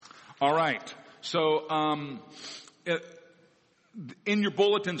All right. So, in your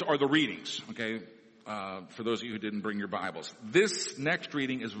bulletins are the readings, okay? For those of you who didn't bring your Bibles. This next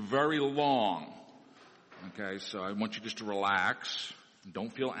reading is very long. Okay, so I want you just to relax.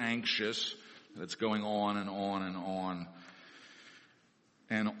 Don't feel anxious. It's going on and on and on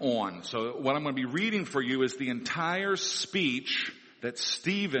and on. So what I'm going to be reading for you is the entire speech that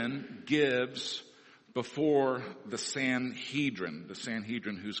Stephen gives before the Sanhedrin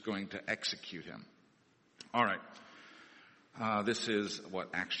who's going to execute him. All right. This is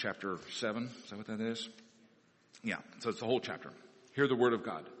Acts chapter 7? Is that what that is? Yeah, so it's the whole chapter. Hear the word of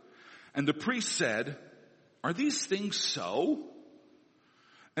God. And the priest said, "Are these things so?"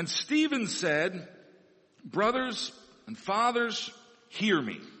 And Stephen said, "Brothers and fathers, hear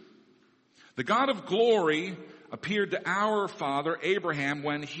me. The God of glory appeared to our father Abraham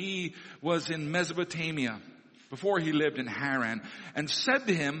when he was in Mesopotamia, before he lived in Haran, and said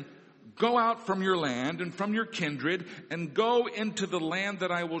to him, 'Go out from your land and from your kindred and go into the land that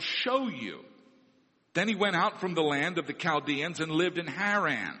I will show you.' Then he went out from the land of the Chaldeans and lived in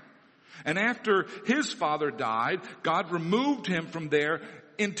Haran. And after his father died, God removed him from there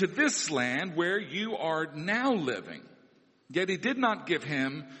into this land where you are now living. Yet he did not give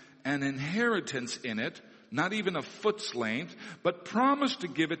him an inheritance in it, not even a foot's length, but promised to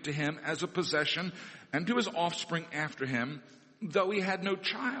give it to him as a possession and to his offspring after him, though he had no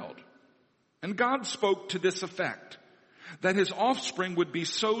child. And God spoke to this effect, that his offspring would be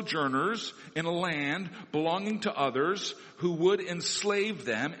sojourners in a land belonging to others who would enslave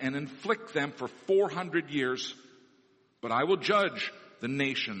them and inflict them for 400 years. But I will judge the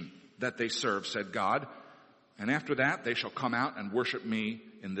nation that they serve, said God. And after that, they shall come out and worship me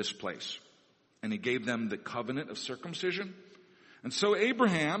in this place. And he gave them the covenant of circumcision. And so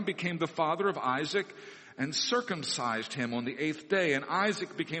Abraham became the father of Isaac and circumcised him on the 8th day. And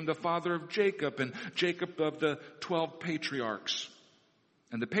Isaac became the father of Jacob, and Jacob of the 12 patriarchs.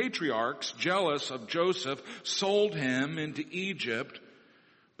 And the patriarchs, jealous of Joseph, sold him into Egypt.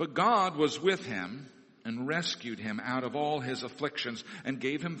 But God was with him and rescued him out of all his afflictions and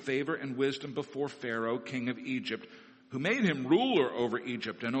gave him favor and wisdom before Pharaoh, king of Egypt, who made him ruler over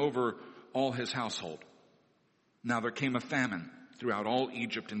Egypt and over all his household. Now there came a famine throughout all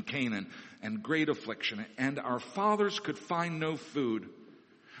Egypt and Canaan, and great affliction, and our fathers could find no food.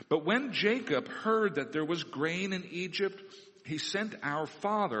 But when Jacob heard that there was grain in Egypt, he sent our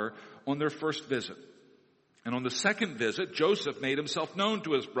father on their first visit. And on the second visit, Joseph made himself known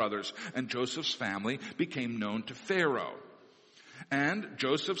to his brothers, and Joseph's family became known to Pharaoh. And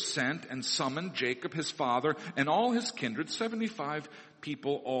Joseph sent and summoned Jacob his father and all his kindred, 75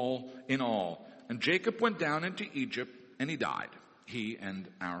 people all in all. And Jacob went down into Egypt, and he died, he and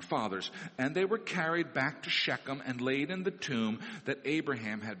our fathers. And they were carried back to Shechem and laid in the tomb that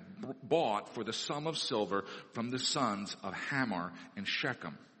Abraham had bought for the sum of silver from the sons of Hamor in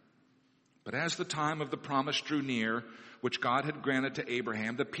Shechem. But as the time of the promise drew near, which God had granted to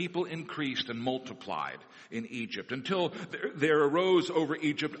Abraham, the people increased and multiplied in Egypt until there arose over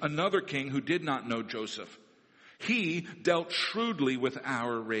Egypt another king who did not know Joseph. He dealt shrewdly with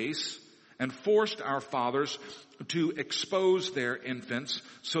our race and forced our fathers to expose their infants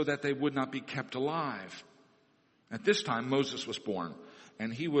so that they would not be kept alive. At this time Moses was born,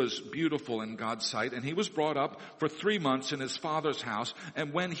 and he was beautiful in God's sight, and he was brought up for 3 months in his father's house.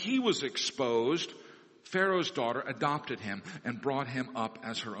 And when he was exposed, Pharaoh's daughter adopted him and brought him up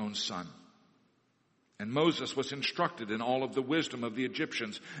as her own son. And Moses was instructed in all of the wisdom of the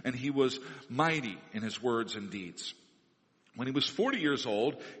Egyptians, and he was mighty in his words and deeds. When he was 40 years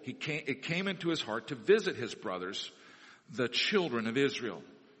old, it came into his heart to visit his brothers, the children of Israel.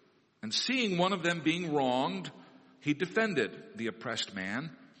 And seeing one of them being wronged, he defended the oppressed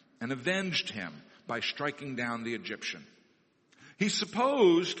man and avenged him by striking down the Egyptian. He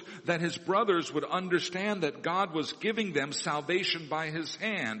supposed that his brothers would understand that God was giving them salvation by his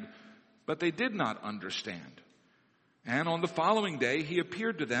hand, but they did not understand. And on the following day, he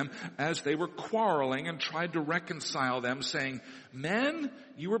appeared to them as they were quarreling and tried to reconcile them, saying, "Men,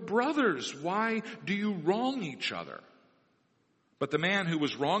 you are brothers. Why do you wrong each other?" But the man who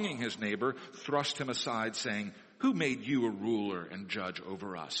was wronging his neighbor thrust him aside, saying, "Who made you a ruler and judge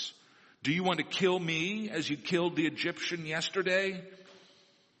over us? Do you want to kill me as you killed the Egyptian yesterday?"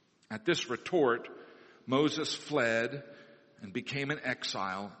 At this retort, Moses fled and became an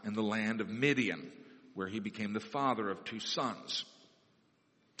exile in the land of Midian, where he became the father of 2 sons.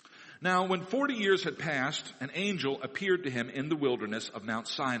 Now, when 40 years had passed, an angel appeared to him in the wilderness of Mount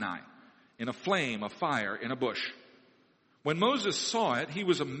Sinai, in a flame of fire in a bush. When Moses saw it, he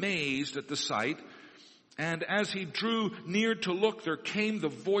was amazed at the sight, And as he drew near to look, there came the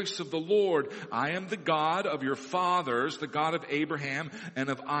voice of the Lord. I am the God of your fathers, the God of Abraham and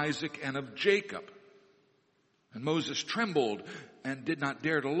of Isaac and of Jacob. And Moses trembled and did not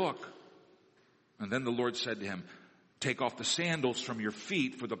dare to look. And then the Lord said to him, take off the sandals from your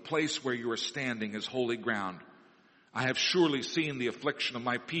feet, for the place where you are standing is holy ground. I have surely seen the affliction of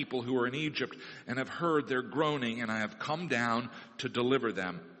my people who are in Egypt, and have heard their groaning, and I have come down to deliver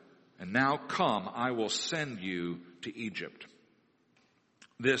them. And now come, I will send you to Egypt.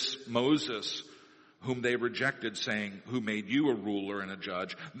 This Moses, whom they rejected, saying, who made you a ruler and a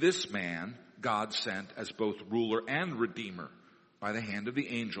judge, this man God sent as both ruler and redeemer by the hand of the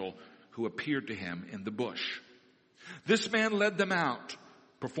angel who appeared to him in the bush. This man led them out,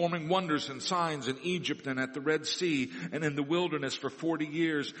 performing wonders and signs in Egypt and at the Red Sea and in the wilderness for 40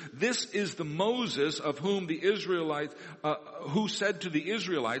 years. This is the Moses of whom the Israelites, who said to the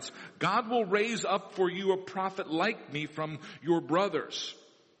Israelites, God will raise up for you a prophet like me from your brothers.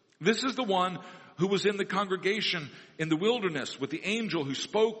 This is the one who was in the congregation in the wilderness with the angel who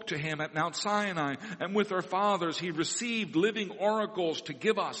spoke to him at Mount Sinai, and with our fathers he received living oracles to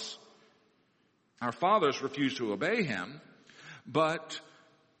give us. Our fathers refused to obey him, but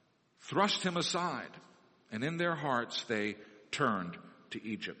thrust him aside, and in their hearts they turned to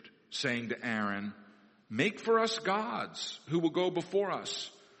Egypt, saying to Aaron, make for us gods who will go before us.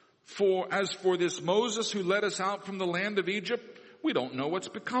 For as for this Moses who led us out from the land of Egypt, we don't know what's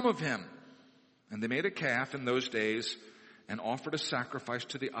become of him. And they made a calf in those days and offered a sacrifice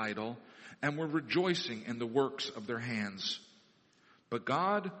to the idol and were rejoicing in the works of their hands. But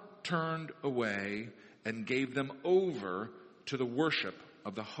God turned away and gave them over to the worship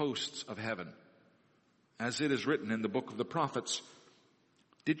of the hosts of heaven. As it is written in the book of the prophets,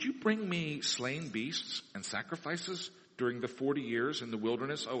 did you bring me slain beasts and sacrifices during the 40 years in the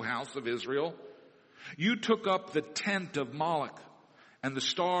wilderness, O house of Israel? You took up the tent of Moloch and the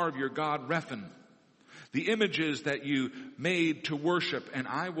star of your god Rephan, the images that you made to worship, and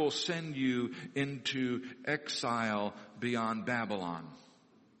I will send you into exile beyond Babylon.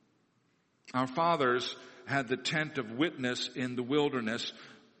 Our fathers had the tent of witness in the wilderness,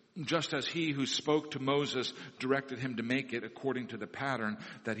 just as he who spoke to Moses directed him to make it according to the pattern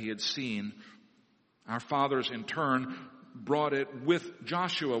that he had seen. Our fathers in turn brought it with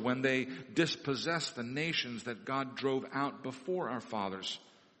Joshua when they dispossessed the nations that God drove out before our fathers.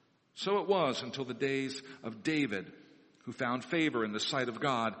 So it was until the days of David, who found favor in the sight of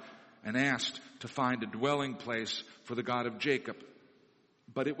God and asked to find a dwelling place for the God of Jacob.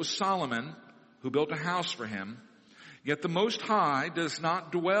 But it was Solomon who built a house for him. Yet the Most High does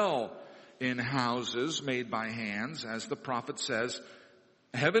not dwell in houses made by hands, as the prophet says,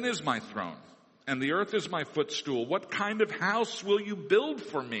 heaven is my throne and the earth is my footstool. What kind of house will you build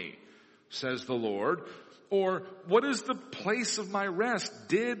for me, says the Lord? Or what is the place of my rest?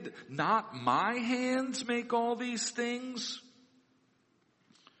 Did not my hands make all these things?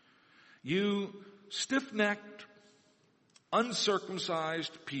 You stiff-necked,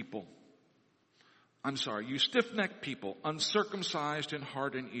 uncircumcised people. You stiff-necked people, uncircumcised in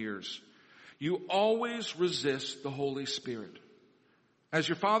heart and ears. You always resist the Holy Spirit. As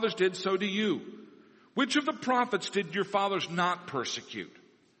your fathers did, so do you. Which of the prophets did your fathers not persecute?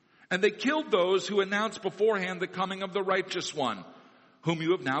 And they killed those who announced beforehand the coming of the righteous one, whom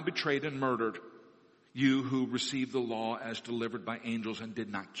you have now betrayed and murdered. You who received the law as delivered by angels and did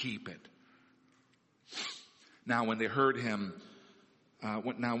not keep it. Now when they heard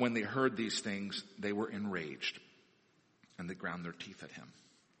these things, they were enraged, and they ground their teeth at him.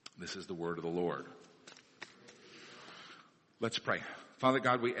 This is the word of the Lord. Let's pray. Father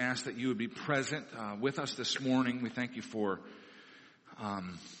God, we ask that you would be present with us this morning. We thank you for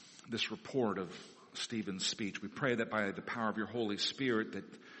this report of Stephen's speech. We pray that by the power of your Holy Spirit that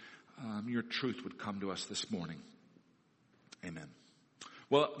your truth would come to us this morning. Amen.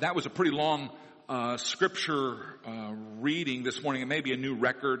 Well, that was a pretty long scripture reading this morning. It may be a new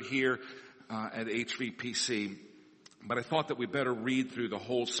record here at HVPC, but I thought that we better read through the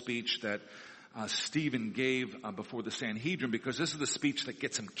whole speech that Stephen gave before the Sanhedrin, because this is the speech that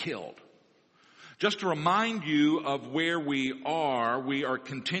gets him killed. Just to remind you of where we are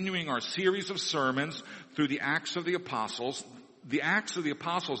continuing our series of sermons through the Acts of the Apostles. The Acts of the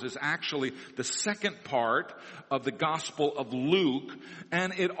Apostles is actually the second part of the Gospel of Luke,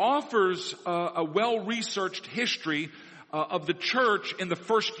 and it offers a well-researched history of the church in the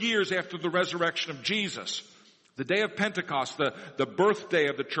first years after the resurrection of Jesus. The day of Pentecost, the birthday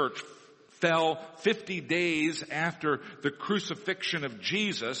of the church, fell 50 days after the crucifixion of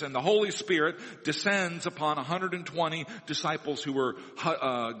Jesus, and the Holy Spirit descends upon 120 disciples who were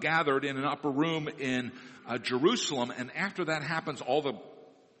gathered in an upper room in Jerusalem. And after that happens, all the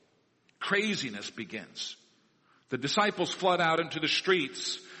craziness begins. The disciples flood out into the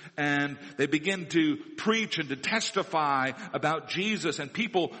streets, and they begin to preach and to testify about Jesus, and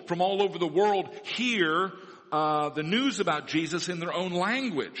people from all over the world hear the news about Jesus in their own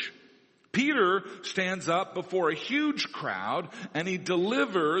language. Peter stands up before a huge crowd, and he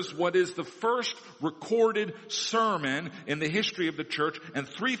delivers what is the first recorded sermon in the history of the church, and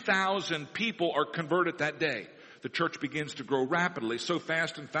 3,000 people are converted that day. The church begins to grow rapidly, so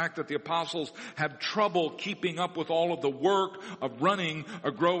fast, in fact, that the apostles have trouble keeping up with all of the work of running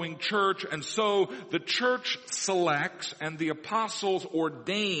a growing church. And so the church selects and the apostles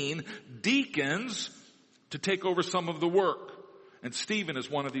ordain deacons to take over some of the work. And Stephen is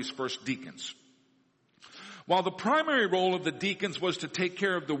one of these first deacons. While the primary role of the deacons was to take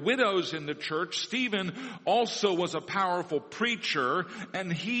care of the widows in the church, Stephen also was a powerful preacher,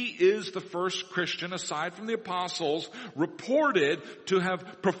 and he is the first Christian, aside from the apostles, reported to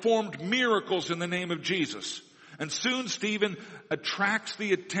have performed miracles in the name of Jesus. And soon Stephen attracts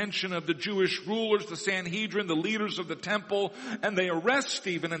the attention of the Jewish rulers, the Sanhedrin, the leaders of the temple, and they arrest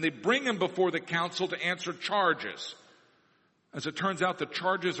Stephen and they bring him before the council to answer charges. As it turns out, the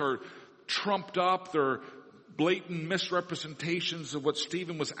charges are trumped up. They're blatant misrepresentations of what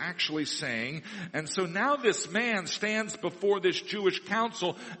Stephen was actually saying. And so now this man stands before this Jewish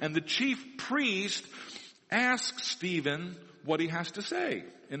council, and the chief priest asks Stephen what he has to say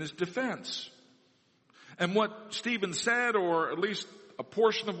in his defense. And what Stephen said, or at least a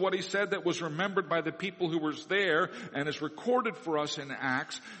portion of what he said that was remembered by the people who was there and is recorded for us in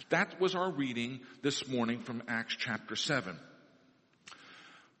Acts, that was our reading this morning from Acts chapter 7.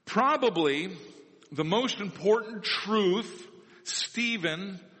 Probably the most important truth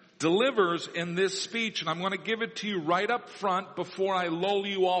Stephen delivers in this speech, and I'm going to give it to you right up front before I lull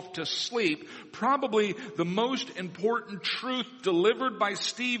you off to sleep. Probably the most important truth delivered by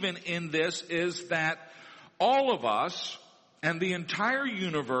Stephen in this is that all of us and the entire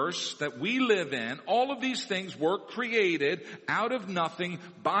universe that we live in, all of these things were created out of nothing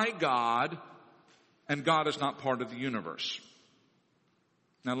by God, and God is not part of the universe.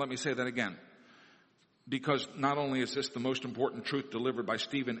 Now let me say that again, because not only is this the most important truth delivered by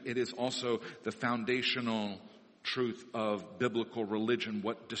Stephen, it is also the foundational truth of biblical religion,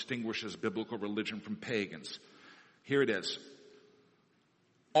 what distinguishes biblical religion from pagans. Here it is.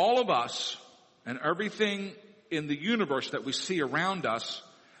 All of us and everything in the universe that we see around us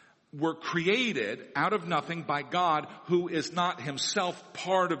were created out of nothing by God, who is not himself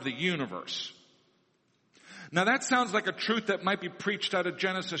part of the universe. Now that sounds like a truth that might be preached out of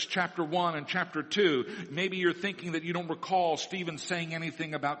Genesis chapter 1 and chapter 2. Maybe you're thinking that you don't recall Stephen saying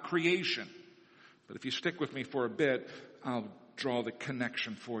anything about creation. But if you stick with me for a bit, I'll draw the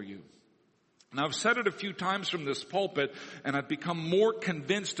connection for you. Now I've said it a few times from this pulpit, and I've become more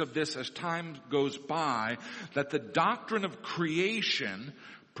convinced of this as time goes by, that the doctrine of creation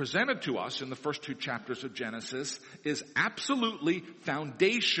presented to us in the first two chapters of Genesis is absolutely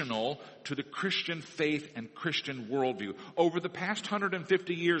foundational to the Christian faith and Christian worldview. Over the past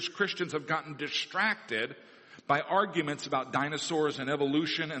 150 years, Christians have gotten distracted by arguments about dinosaurs and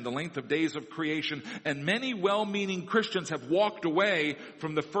evolution and the length of days of creation, and many well-meaning Christians have walked away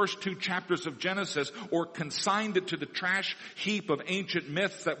from the first two chapters of Genesis or consigned it to the trash heap of ancient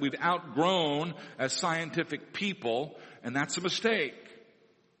myths that we've outgrown as scientific people, and that's a mistake.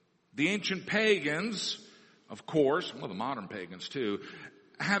 The ancient pagans, of course, well, the modern pagans too,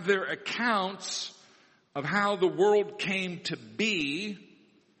 have their accounts of how the world came to be.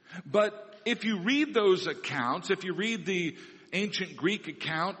 But if you read those accounts, if you read the ancient Greek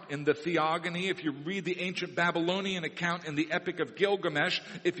account in the Theogony, if you read the ancient Babylonian account in the Epic of Gilgamesh,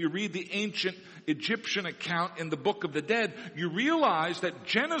 if you read the ancient Egyptian account in the Book of the Dead, you realize that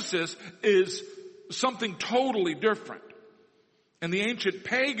Genesis is something totally different. In the ancient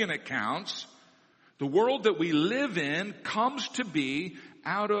pagan accounts, the world that we live in comes to be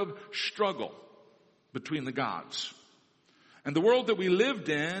out of struggle between the gods. And the world that we live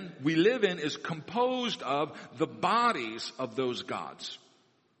in is composed of the bodies of those gods.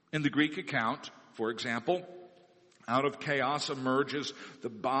 In the Greek account, for example, out of chaos emerges the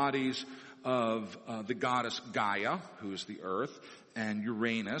bodies of the goddess Gaia, who is the earth, and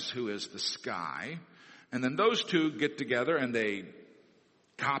Uranus, who is the sky. And then those two get together and they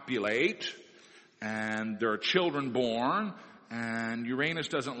copulate, and there are children born, And Uranus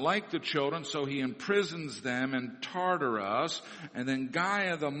doesn't like the children, so he imprisons them in Tartarus. And then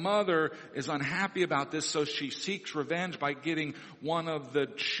Gaia, the mother, is unhappy about this, so she seeks revenge by getting one of the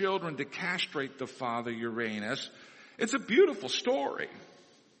children to castrate the father, Uranus. It's a beautiful story.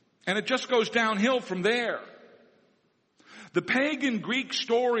 And it just goes downhill from there. The pagan Greek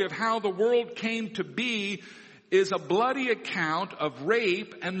story of how the world came to be is a bloody account of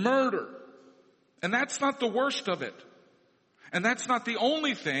rape and murder. And that's not the worst of it. And that's not the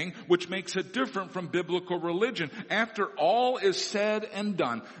only thing which makes it different from biblical religion. After all is said and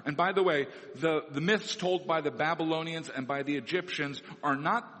done, and by the way, the myths told by the Babylonians and by the Egyptians are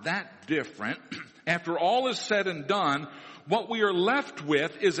not that different. After all is said and done, what we are left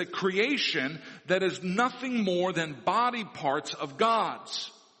with is a creation that is nothing more than body parts of God's.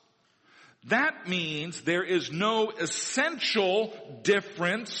 That means there is no essential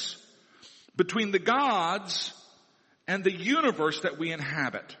difference between the gods and the universe that we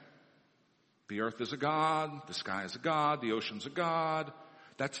inhabit. The earth is a god, the sky is a god, the ocean's a god.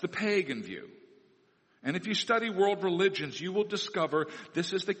 That's the pagan view. And if you study world religions, you will discover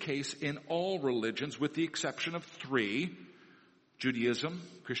this is the case in all religions with the exception of 3, Judaism,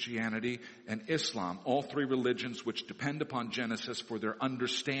 Christianity, and Islam. All 3 religions which depend upon Genesis for their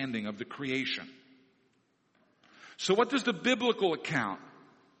understanding of the creation. So what does the biblical account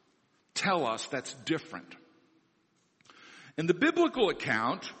tell us that's different? In the biblical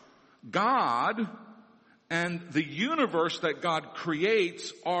account, God and the universe that God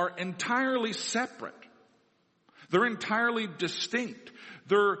creates are entirely separate. They're entirely distinct.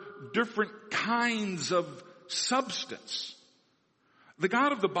 They're different kinds of substance. The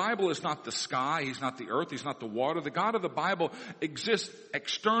God of the Bible is not the sky, He's not the earth, He's not the water. The God of the Bible exists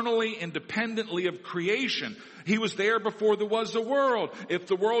externally, independently of creation. He was there before there was a world. If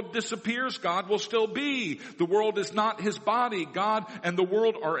the world disappears, God will still be. The world is not His body. God and the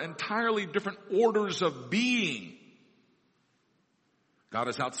world are entirely different orders of being. God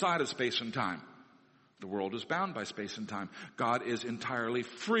is outside of space and time. The world is bound by space and time. God is entirely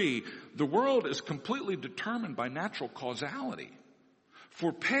free. The world is completely determined by natural causality.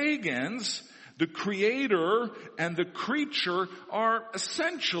 For pagans, the creator and the creature are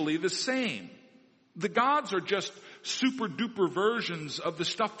essentially the same. The gods are just super duper versions of the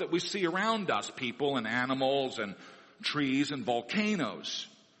stuff that we see around us, people and animals and trees and volcanoes.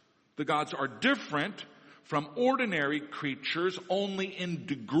 The gods are different from ordinary creatures only in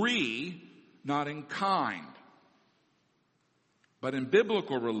degree, not in kind. But in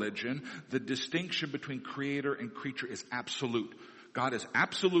biblical religion, the distinction between creator and creature is absolute. God is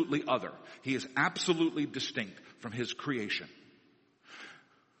absolutely other. He is absolutely distinct from His creation.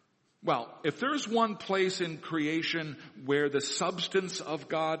 Well, if there's one place in creation where the substance of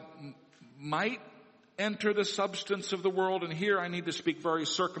God might enter the substance of the world, and here I need to speak very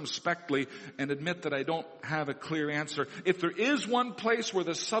circumspectly and admit that I don't have a clear answer. If there is one place where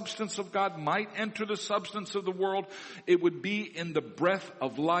the substance of God might enter the substance of the world, it would be in the breath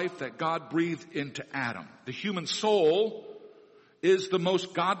of life that God breathed into Adam. The human soul is the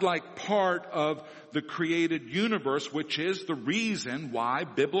most godlike part of the created universe, which is the reason why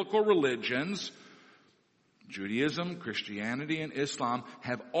biblical religions, Judaism, Christianity, and Islam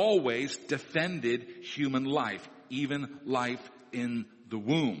have always defended human life, even life in the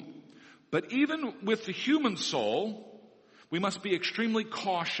womb. But even with the human soul, we must be extremely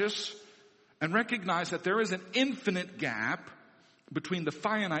cautious and recognize that there is an infinite gap between the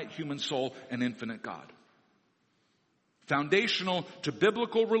finite human soul and infinite God. Foundational to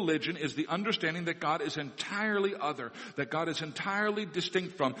biblical religion is the understanding that God is entirely other, that God is entirely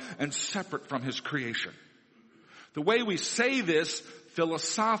distinct from and separate from His creation. The way we say this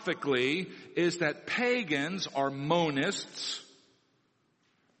philosophically is that pagans are monists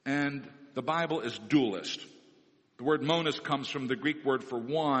and the Bible is dualist. The word monist comes from the Greek word for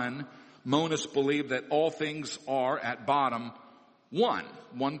one. Monists believe that all things are at bottom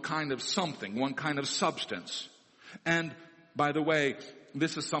one kind of something, one kind of substance. And, by the way,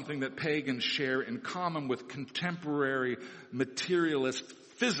 this is something that pagans share in common with contemporary materialist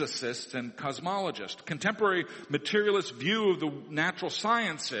physicists and cosmologists. Contemporary materialist view of the natural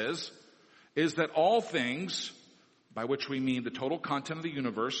sciences is that all things, by which we mean the total content of the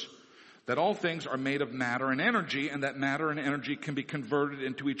universe, that all things are made of matter and energy, and that matter and energy can be converted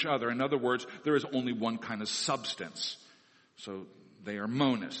into each other. In other words, there is only one kind of substance. So they are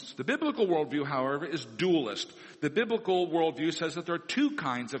monists. The biblical worldview, however, is dualist. The biblical worldview says that there are 2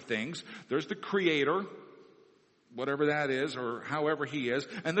 kinds of things. There's the creator, whatever that is, or however He is,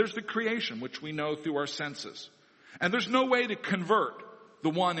 and there's the creation, which we know through our senses. And there's no way to convert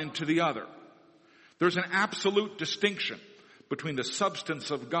the one into the other. There's an absolute distinction. between the substance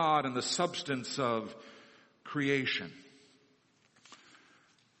of God and the substance of creation.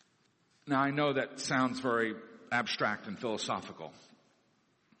 Now, I know that sounds very abstract and philosophical,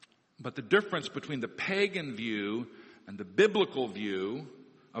 but the difference between the pagan view and the biblical view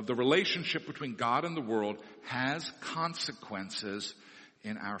of the relationship between God and the world has consequences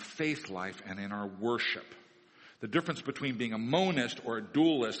in our faith life and in our worship. The difference between being a monist or a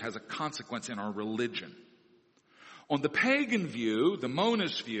dualist has a consequence in our religion. On the pagan view, the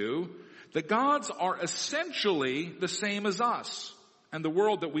monist view, the gods are essentially the same as us and the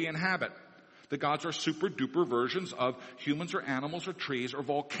world that we inhabit. The gods are super duper versions of humans or animals or trees or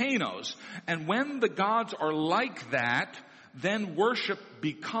volcanoes. And when the gods are like that, then worship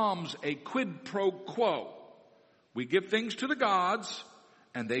becomes a quid pro quo. We give things to the gods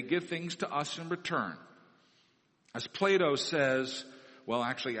and they give things to us in return. As Plato says, well,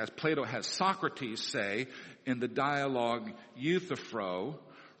 actually, as Plato has Socrates say in the dialogue Euthyphro,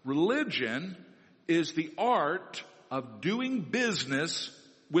 religion is the art of doing business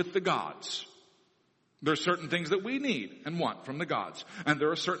with the gods. There are certain things that we need and want from the gods. And there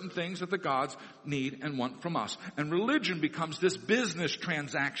are certain things that the gods need and want from us. And religion becomes this business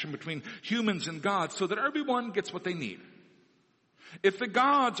transaction between humans and gods so that everyone gets what they need. If the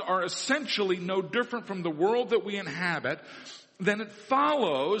gods are essentially no different from the world that we inhabit, then it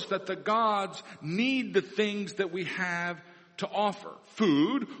follows that the gods need the things that we have to offer.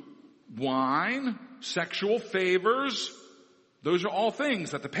 Food, wine, sexual favors. Those are all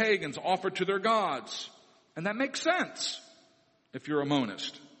things that the pagans offer to their gods. And that makes sense if you're a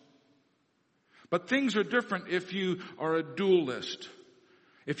monist. But things are different if you are a dualist.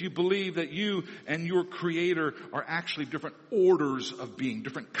 If you believe that you and your Creator are actually different orders of being,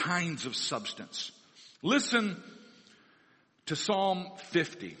 different kinds of substance. Listen to Psalm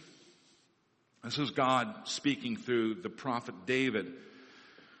 50. This is God speaking through the prophet David.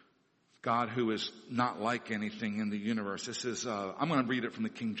 God who is not like anything in the universe. This is, I'm going to read it from the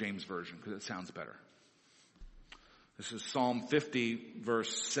King James Version because it sounds better. This is Psalm 50,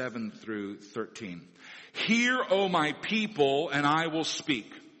 verse 7 through 13. Hear, O my people, and I will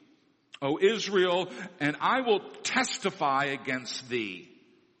speak. O Israel, and I will testify against thee.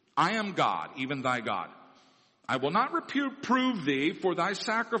 I am God, even thy God. I will not reprove thee for thy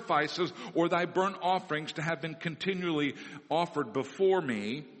sacrifices or thy burnt offerings to have been continually offered before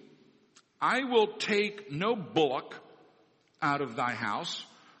me. I will take no bullock out of thy house,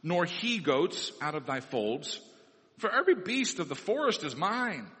 nor he-goats out of thy folds. For every beast of the forest is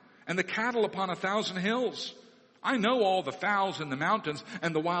mine, and the cattle upon 1,000 hills. I know all the fowls in the mountains,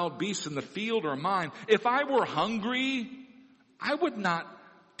 and the wild beasts in the field are mine. If I were hungry, I would not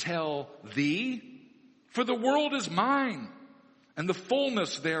tell thee, for the world is mine, and the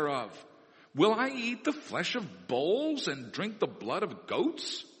fullness thereof. Will I eat the flesh of bulls and drink the blood of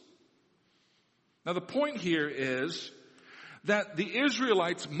goats? Now the point here is that the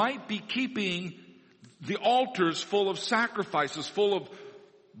Israelites might be keeping the altars full of sacrifices, full of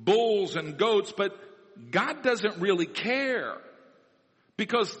bulls and goats, but God doesn't really care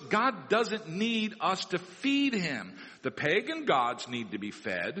because God doesn't need us to feed him. The pagan gods need to be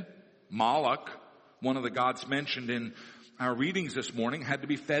fed. Moloch, one of the gods mentioned in our readings this morning, had to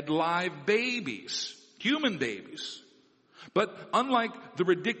be fed live babies, human babies. But unlike the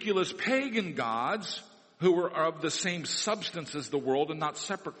ridiculous pagan gods who are of the same substance as the world and not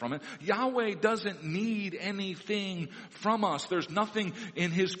separate from it, Yahweh doesn't need anything from us. There's nothing in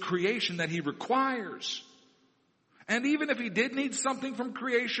his creation that he requires. And even if he did need something from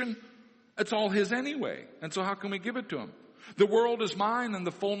creation, it's all his anyway. And so how can we give it to him? The world is mine and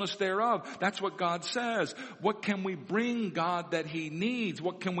the fullness thereof. That's what God says. What can we bring God that he needs?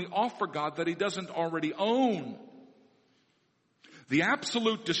 What can we offer God that he doesn't already own? The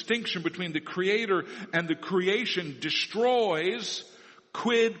absolute distinction between the Creator and the creation destroys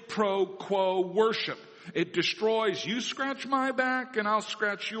quid pro quo worship. It destroys you scratch my back and I'll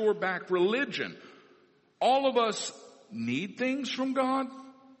scratch your back religion. All of us need things from God.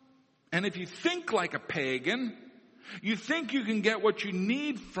 And if you think like a pagan, you think you can get what you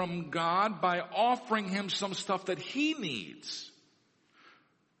need from God by offering him some stuff that he needs.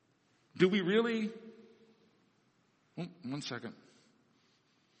 Do we really? One second.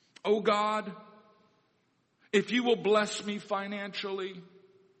 Oh God, if you will bless me financially,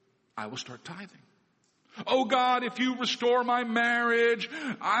 I will start tithing. Oh God, if you restore my marriage,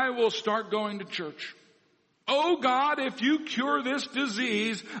 I will start going to church. Oh God, if you cure this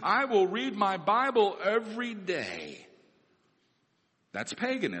disease, I will read my Bible every day. That's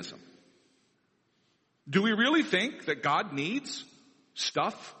paganism. Do we really think that God needs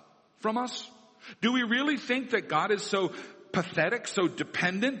stuff from us? Do we really think that God is so pathetic, so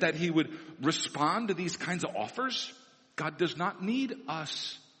dependent that he would respond to these kinds of offers? God does not need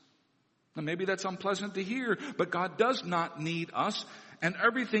us. Now, maybe that's unpleasant to hear, but God does not need us. And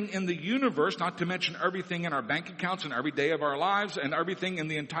everything in the universe, not to mention everything in our bank accounts and every day of our lives and everything in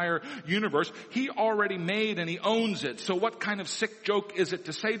the entire universe, he already made and he owns it. So what kind of sick joke is it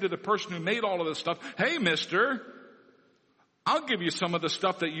to say to the person who made all of this stuff, hey, mister, I'll give you some of the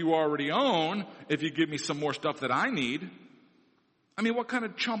stuff that you already own if you give me some more stuff that I need. I mean, what kind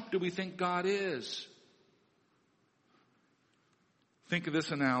of chump do we think God is? Think of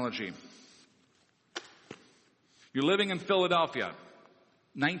this analogy. You're living in Philadelphia,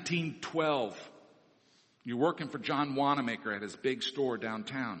 1912. You're working for John Wanamaker at his big store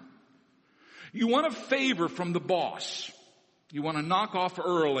downtown. You want a favor from the boss. You want to knock off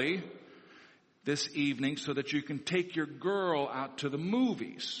early this evening so that you can take your girl out to the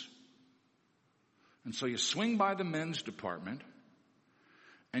movies. And so you swing by the men's department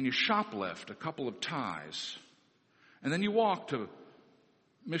and you shoplift a couple of ties. And then you walk to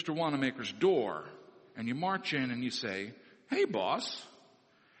Mr. Wanamaker's door and you march in and you say, hey boss,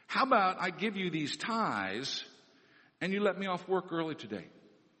 how about I give you these ties and you let me off work early today?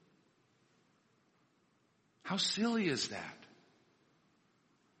 How silly is that?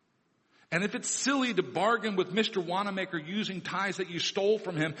 And if it's silly to bargain with Mr. Wanamaker using ties that you stole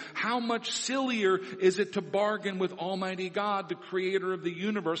from him, how much sillier is it to bargain with Almighty God, the creator of the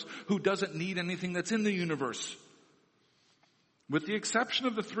universe, who doesn't need anything that's in the universe? With the exception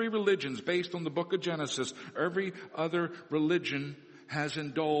of the 3 religions based on the book of Genesis, every other religion has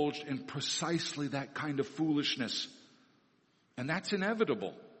indulged in precisely that kind of foolishness. And that's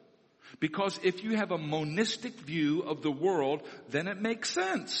inevitable. Because if you have a monistic view of the world, then it makes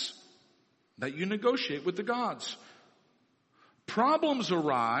sense that you negotiate with the gods. Problems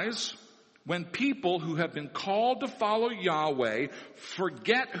arise when people who have been called to follow Yahweh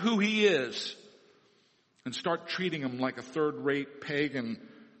forget who he is and start treating him like a third-rate pagan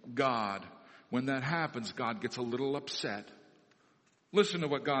god. When that happens, God gets a little upset. Listen to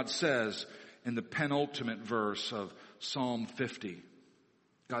what God says in the penultimate verse of Psalm 50.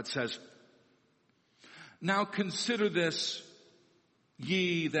 God says, now consider this,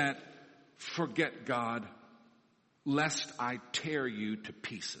 ye that forget God, lest I tear you to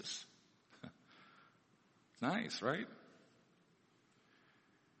pieces. Nice, right?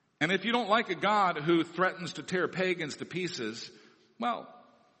 And if you don't like a God who threatens to tear pagans to pieces, well,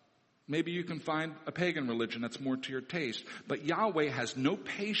 maybe you can find a pagan religion that's more to your taste. But Yahweh has no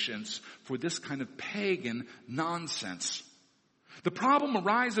patience for this kind of pagan nonsense. The problem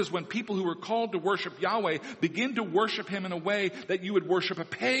arises when people who are called to worship Yahweh begin to worship him in a way that you would worship a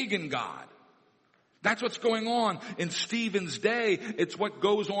pagan god. That's what's going on in Stephen's day. It's what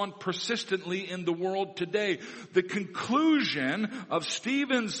goes on persistently in the world today. The conclusion of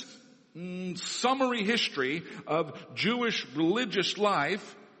Stephen's summary history of Jewish religious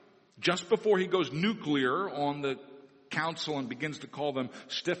life, just before he goes nuclear on the council and begins to call them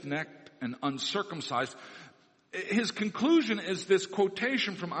stiff-necked and uncircumcised, his conclusion is this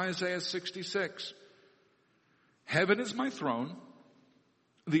quotation from Isaiah 66. Heaven is my throne.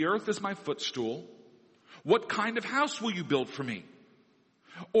 The earth is my footstool. What kind of house will you build for me?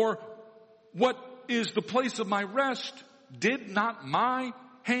 Or what is the place of my rest? Did not my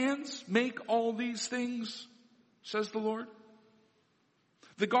hands make all these things? Says the Lord.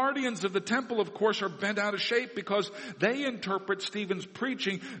 The guardians of the temple, of course, are bent out of shape because they interpret Stephen's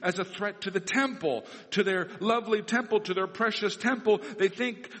preaching as a threat to the temple, to their lovely temple, to their precious temple. They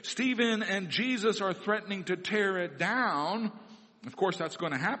think Stephen and Jesus are threatening to tear it down. Of course, that's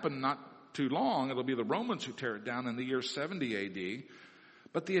going to happen not too long. It'll be the Romans who tear it down in the year 70 AD.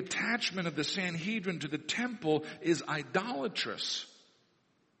 But the attachment of the Sanhedrin to the temple is idolatrous.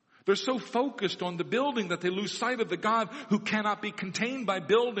 They're so focused on the building that they lose sight of the God who cannot be contained by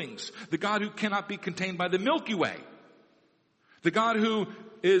buildings, the God who cannot be contained by the Milky Way, the God who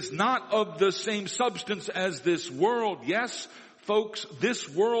is not of the same substance as this world. Yes, folks, this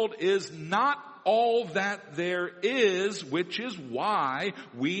world is not all that there is, which is why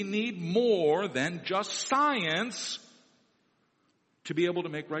we need more than just science to be able to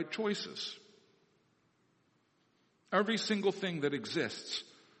make right choices. Every single thing that exists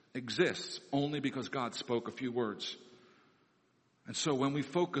only because God spoke a few words. And so when we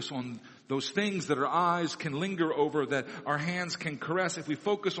focus on those things that our eyes can linger over, that our hands can caress, if we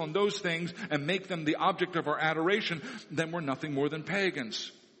focus on those things and make them the object of our adoration, then we're nothing more than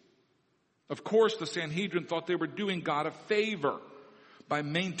pagans. Of course, the Sanhedrin thought they were doing God a favor by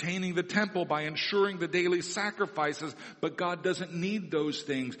maintaining the temple, by ensuring the daily sacrifices, but God doesn't need those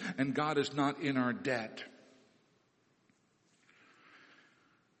things, and God is not in our debt.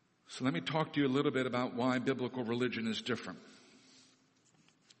 So let me talk to you a little bit about why biblical religion is different.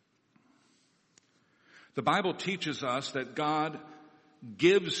 The Bible teaches us that God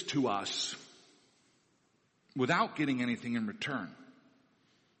gives to us without getting anything in return.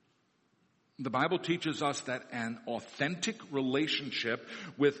 The Bible teaches us that an authentic relationship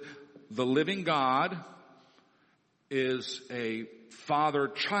with the living God is a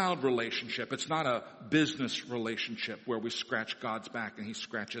father-child relationship. It's not a business relationship where we scratch God's back and He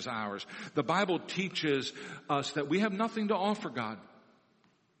scratches ours. The Bible teaches us that we have nothing to offer God.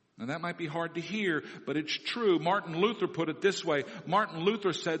 Now that might be hard to hear, but it's true. Martin Luther put it this way. Martin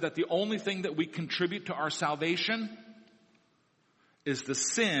Luther said that the only thing that we contribute to our salvation is the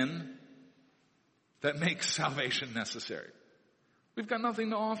sin that makes salvation necessary. We've got nothing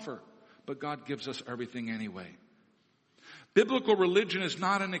to offer, but God gives us everything anyway. Biblical religion is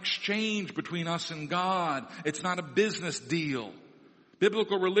not an exchange between us and God. It's not a business deal.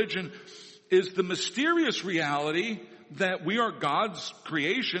 Biblical religion is the mysterious reality that we are God's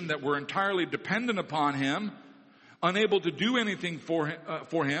creation, that we're entirely dependent upon Him, unable to do anything for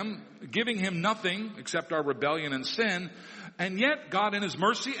Him, giving Him nothing except our rebellion and sin. And yet God in His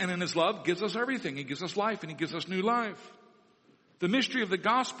mercy and in His love gives us everything. He gives us life and He gives us new life. The mystery of the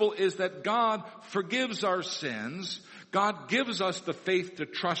gospel is that God forgives our sins. God gives us the faith to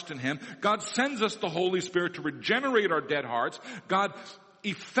trust in Him. God sends us the Holy Spirit to regenerate our dead hearts. God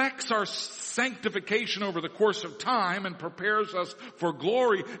effects our sanctification over the course of time and prepares us for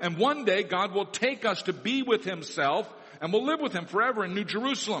glory. And one day God will take us to be with Himself and we'll live with Him forever in New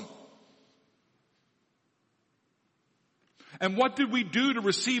Jerusalem. And what did we do to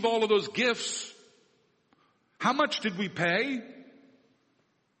receive all of those gifts? How much did we pay?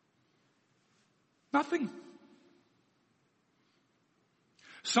 Nothing.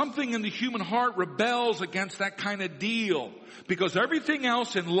 Something in the human heart rebels against that kind of deal because everything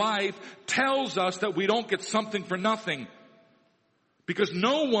else in life tells us that we don't get something for nothing. Because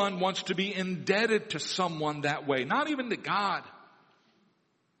no one wants to be indebted to someone that way, not even to God.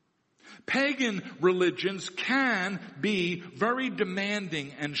 Pagan religions can be very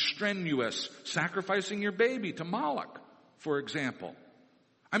demanding and strenuous, sacrificing your baby to Moloch, for example.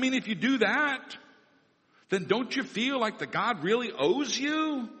 I mean, if you do that, then don't you feel like the God really owes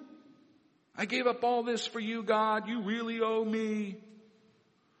you? I gave up all this for you, God. You really owe me.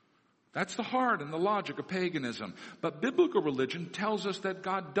 That's the heart and the logic of paganism. But biblical religion tells us that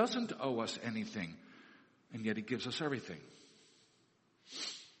God doesn't owe us anything, and yet He gives us everything.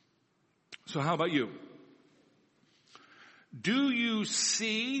 So how about you? Do you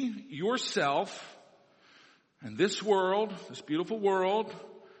see yourself and this world, this beautiful world,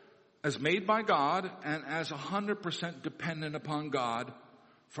 as made by God and as 100% dependent upon God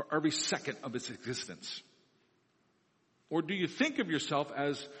for every second of its existence? Or do you think of yourself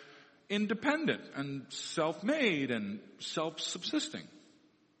as independent and self-made and self-subsisting?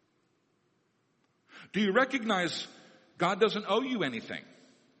 Do you recognize God doesn't owe you anything,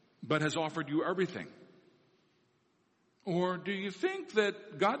 but has offered you everything? Or do you think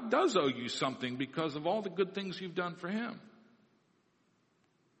that God does owe you something because of all the good things you've done for Him?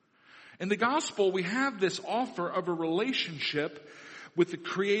 In the gospel, we have this offer of a relationship with the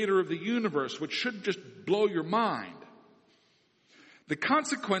Creator of the universe, which should just blow your mind. The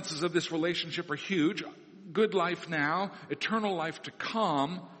consequences of this relationship are huge. Good life now, eternal life to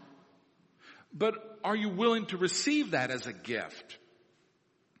come. But are you willing to receive that as a gift?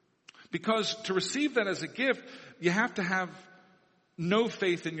 Because to receive that as a gift, you have to have no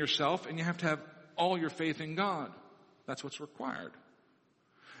faith in yourself and you have to have all your faith in God. That's what's required.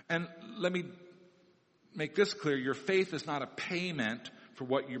 And let me make this clear. Your faith is not a payment for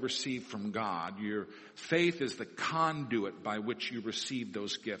what you receive from God. Your faith is the conduit by which you receive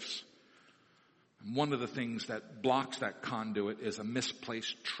those gifts. And one of the things that blocks that conduit is a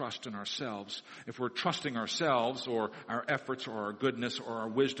misplaced trust in ourselves. If we're trusting ourselves or our efforts or our goodness or our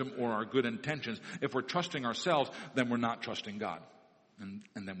wisdom or our good intentions, if we're trusting ourselves, then we're not trusting God. And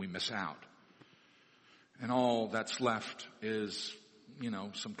then we miss out. And all that's left is,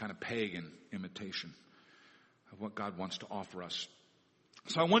 some kind of pagan imitation of what God wants to offer us.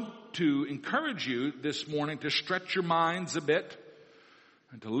 So I want to encourage you this morning to stretch your minds a bit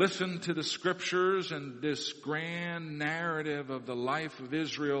and to listen to the scriptures and this grand narrative of the life of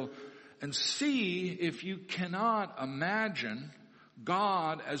Israel and see if you cannot imagine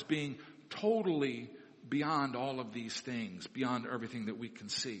God as being totally beyond all of these things, beyond everything that we can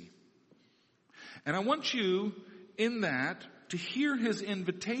see. And I want you in that to hear His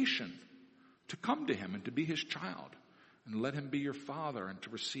invitation to come to Him and to be His child and let Him be your Father and to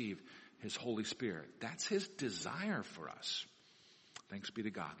receive His Holy Spirit. That's His desire for us. Thanks be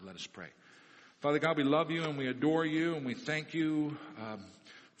to God. Let us pray. Father God, we love you and we adore you and we thank you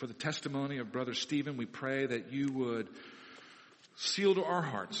for the testimony of Brother Stephen. We pray that you would seal to our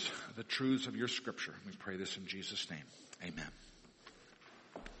hearts the truths of your scripture. We pray this in Jesus' name. Amen.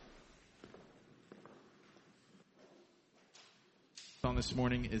 The song this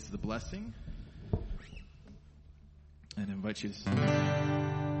morning is The Blessing. And I invite you to sing.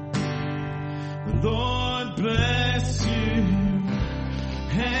 The Lord bless you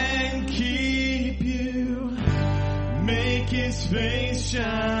and keep you. Make his face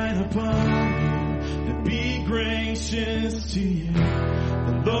shine upon you and be gracious to you.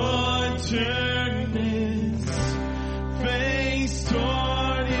 The Lord turn his face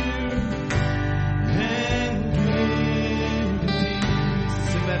toward you and give you peace.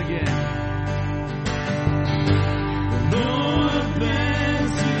 Sing that again. The Lord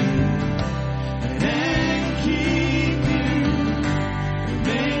bless you and keep you.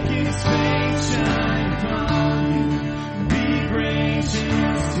 Make his face shine upon you and be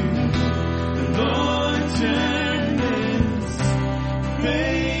gracious to you. The Lord turn his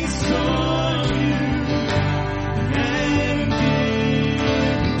face toward you and give you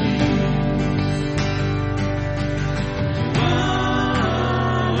peace.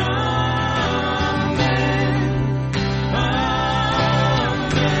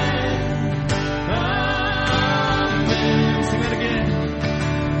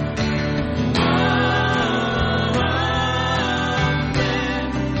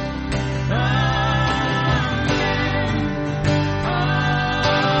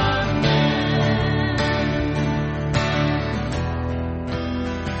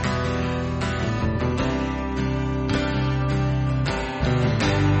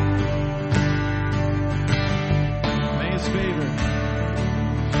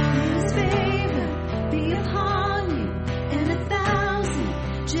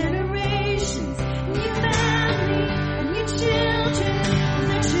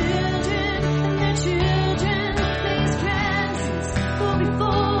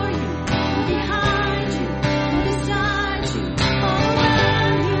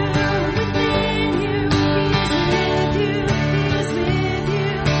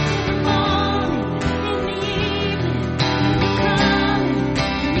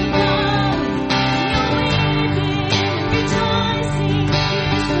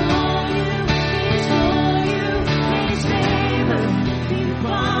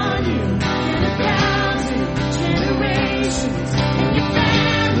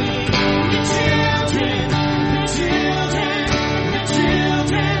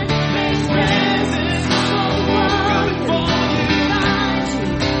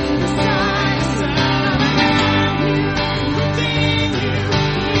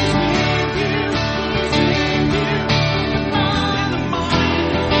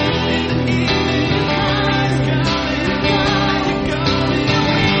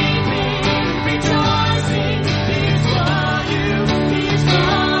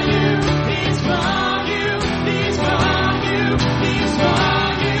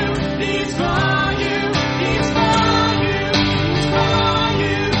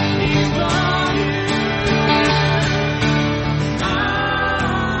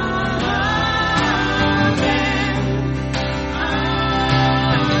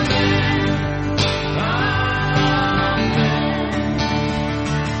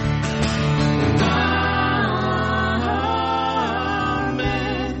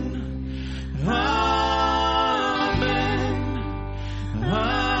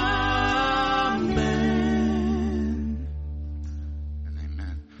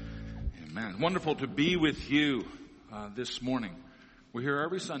 Wonderful to be with you this morning. We're here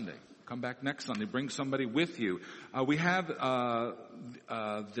every Sunday. Come back next Sunday. Bring somebody with you. We have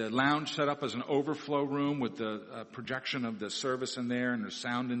the lounge set up as an overflow room with the projection of the service in there and the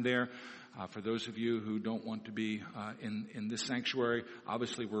sound in there. For those of you who don't want to be in this sanctuary,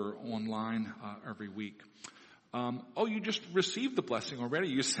 obviously we're online every week. You just received the blessing already.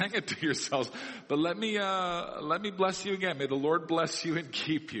 You sang it to yourselves. But let me bless you again. May the Lord bless you and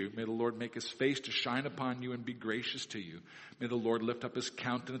keep you. May the Lord make his face to shine upon you and be gracious to you. May the Lord lift up his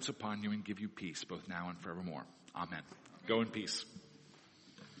countenance upon you and give you peace, both now and forevermore. Amen. Go in peace.